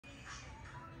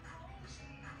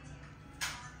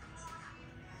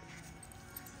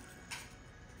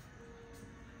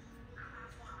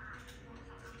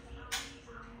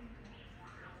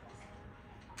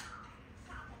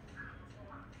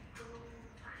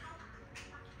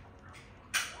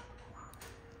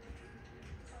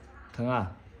疼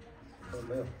啊？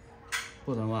没有。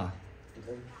不疼吧？不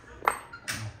疼。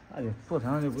那就不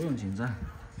疼就不用紧张。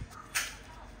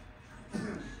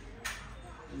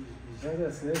以前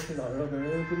在实验洗澡的时候被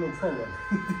人给弄错过了。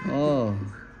哦，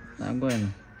难怪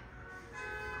呢。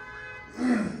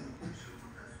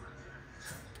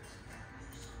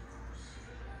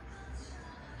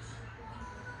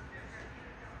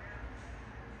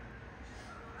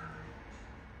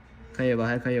可以吧？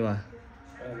还可以吧？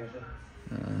哎，没事。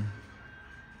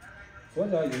左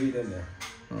脚有一点点。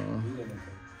有一点点疼。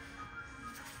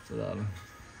知道了。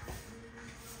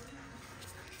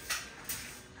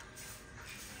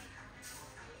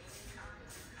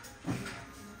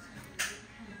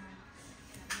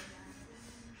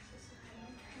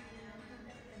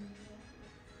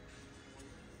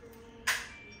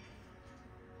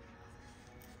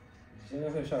现在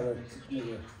会上那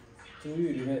个足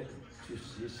浴里面去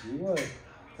洗过，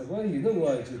他给我一弄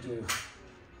过就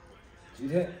几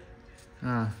天。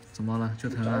啊，怎么了？就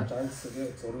疼啊？长刺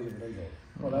给走路就不能走。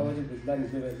后来我就拿你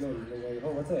这边弄过以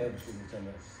后，我再也不去在那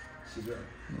洗脚。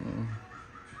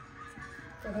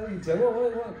但他一见过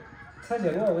我才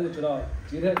见过我就知道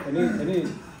今天肯定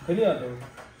要疼。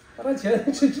他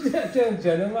见是直接这样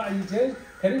见的嘛，一见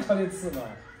肯定朝你刺嘛。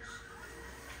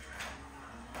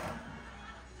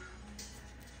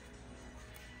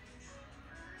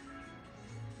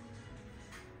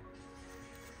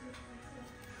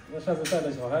我上次带着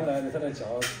小孩来的，他那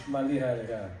脚蛮厉害的，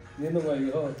看你弄过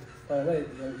以后，他那也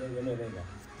没那个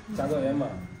甲状炎嘛。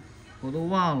我都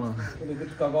忘了。那个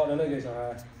高高的那个小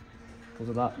孩。不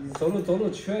知道。走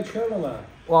路瘸了嘛？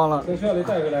忘了。从学校里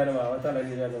带回来的嘛，我带来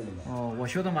你这弄的嘛。哦，我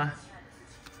修的吗？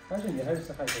但是你还是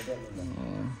手电弄的。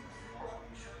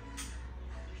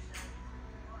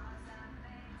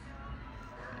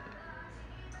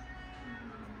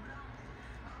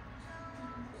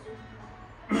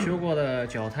修过的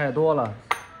脚太多了，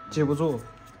记不住。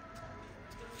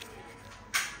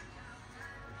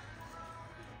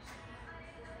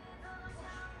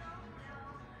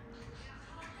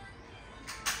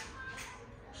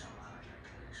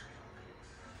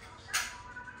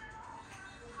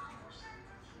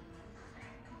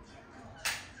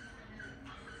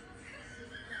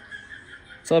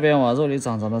这边往肉里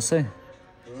长的肾。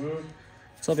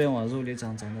这边往肉里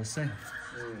长的肾。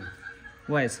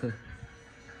外侧。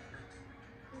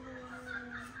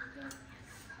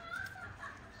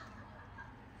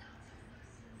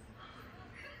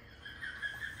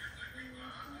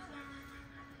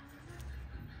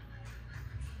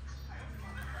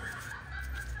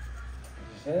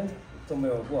以前都没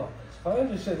有过，好像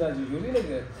是现在就有的那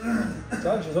个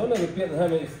脚趾头那个辫子上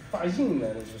面发硬了，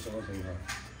那是什么情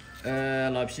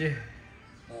况？老皮。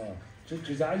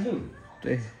指甲硬。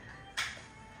对。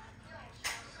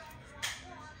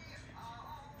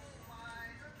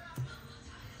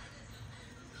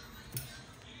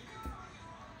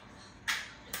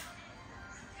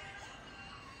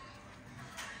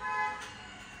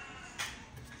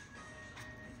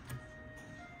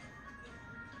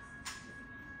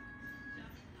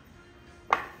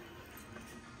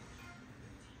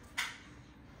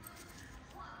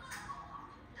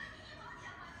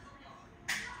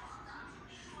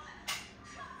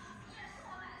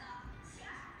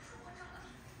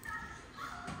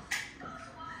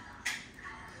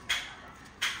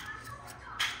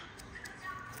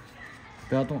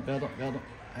不要动，不要动，不要动！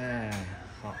哎，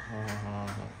好。